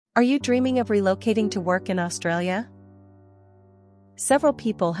Are you dreaming of relocating to work in Australia? Several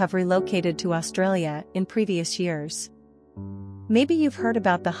people have relocated to Australia in previous years. Maybe you've heard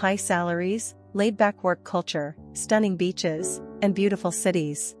about the high salaries, laid-back work culture, stunning beaches, and beautiful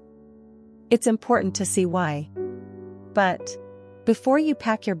cities. It's important to see why. But before you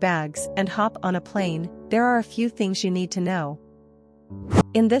pack your bags and hop on a plane, there are a few things you need to know.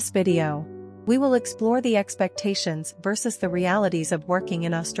 In this video, we will explore the expectations versus the realities of working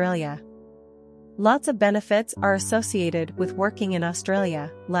in Australia. Lots of benefits are associated with working in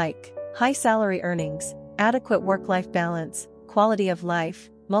Australia, like high salary earnings, adequate work-life balance, quality of life,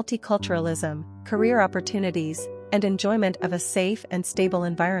 multiculturalism, career opportunities, and enjoyment of a safe and stable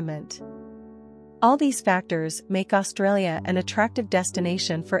environment. All these factors make Australia an attractive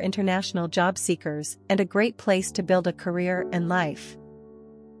destination for international job seekers and a great place to build a career and life.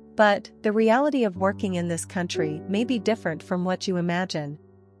 But the reality of working in this country may be different from what you imagine.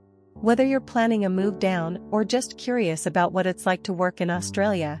 Whether you're planning a move down or just curious about what it's like to work in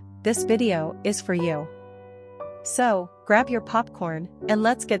Australia, this video is for you. So, grab your popcorn and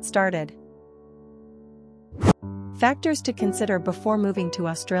let's get started. Factors to consider before moving to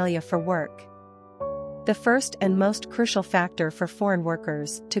Australia for work. The first and most crucial factor for foreign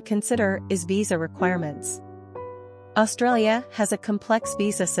workers to consider is visa requirements. Australia has a complex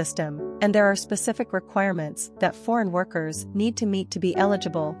visa system, and there are specific requirements that foreign workers need to meet to be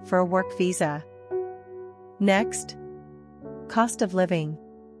eligible for a work visa. Next, cost of living.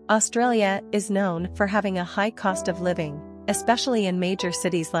 Australia is known for having a high cost of living, especially in major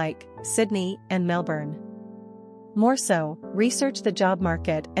cities like Sydney and Melbourne. More so, research the job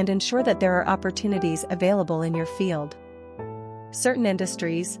market and ensure that there are opportunities available in your field. Certain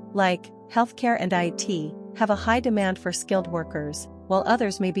industries, like healthcare and IT, have a high demand for skilled workers, while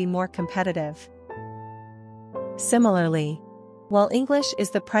others may be more competitive. Similarly, while English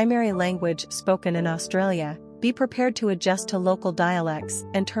is the primary language spoken in Australia, be prepared to adjust to local dialects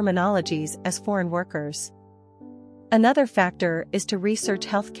and terminologies as foreign workers. Another factor is to research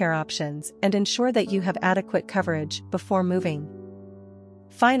healthcare options and ensure that you have adequate coverage before moving.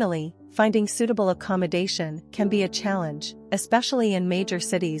 Finally, finding suitable accommodation can be a challenge, especially in major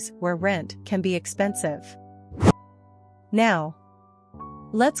cities where rent can be expensive. Now,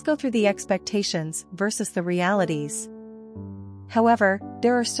 let's go through the expectations versus the realities. However,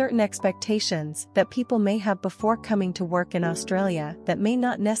 there are certain expectations that people may have before coming to work in Australia that may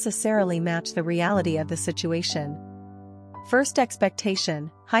not necessarily match the reality of the situation. First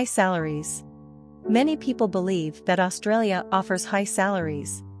expectation: high salaries. Many people believe that Australia offers high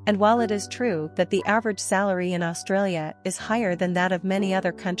salaries, and while it is true that the average salary in Australia is higher than that of many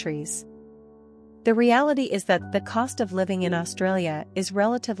other countries, the reality is that the cost of living in Australia is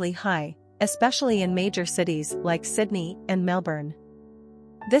relatively high, especially in major cities like Sydney and Melbourne.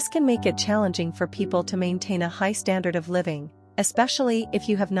 This can make it challenging for people to maintain a high standard of living, especially if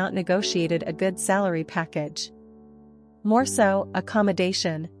you have not negotiated a good salary package. More so,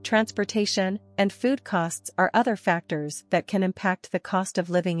 accommodation, transportation, and food costs are other factors that can impact the cost of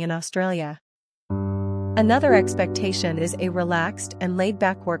living in Australia. Another expectation is a relaxed and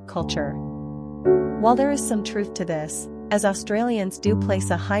laid-back work culture. While there is some truth to this, as Australians do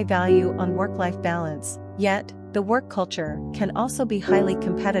place a high value on work-life balance, yet, the work culture can also be highly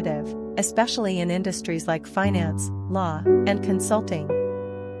competitive, especially in industries like finance, law, and consulting.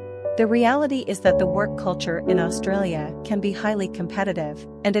 The reality is that the work culture in Australia can be highly competitive,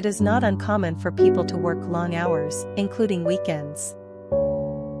 and it is not uncommon for people to work long hours, including weekends.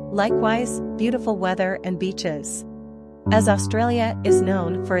 Likewise, beautiful weather and beaches. As Australia is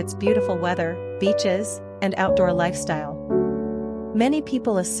known for its beautiful weather, beaches, and outdoor lifestyle, many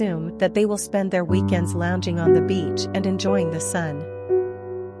people assume that they will spend their weekends lounging on the beach and enjoying the sun.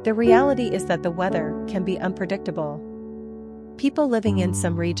 The reality is that the weather can be unpredictable. People living in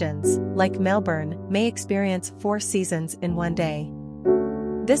some regions, like Melbourne, may experience 4 seasons in one day.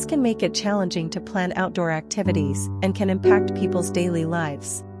 This can make it challenging to plan outdoor activities and can impact people's daily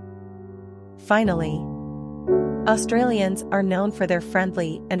lives. Finally, Australians are known for their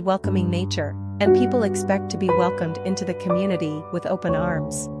friendly and welcoming nature, and people expect to be welcomed into the community with open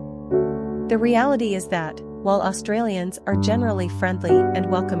arms. The reality is that, while Australians are generally friendly and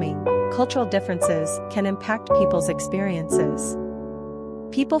welcoming, cultural differences can impact people's experiences.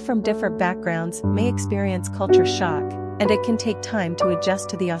 People from different backgrounds may experience culture shock, and it can take time to adjust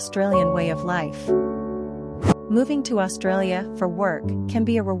to the Australian way of life. Moving to Australia for work can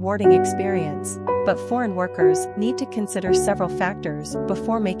be a rewarding experience, but foreign workers need to consider several factors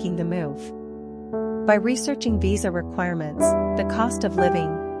before making the move. By researching visa requirements, the cost of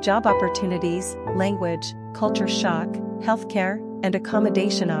living, job opportunities, language, culture shock, healthcare, and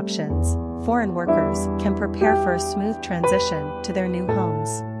accommodation options, foreign workers can prepare for a smooth transition to their new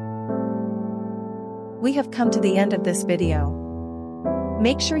homes. We have come to the end of this video.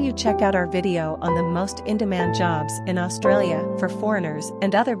 Make sure you check out our video on the most in-demand jobs in Australia for foreigners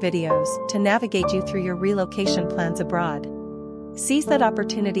and other videos to navigate you through your relocation plans abroad. Seize that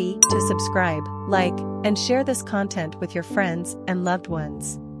opportunity to subscribe, like, and share this content with your friends and loved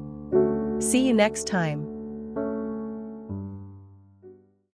ones. See you next time.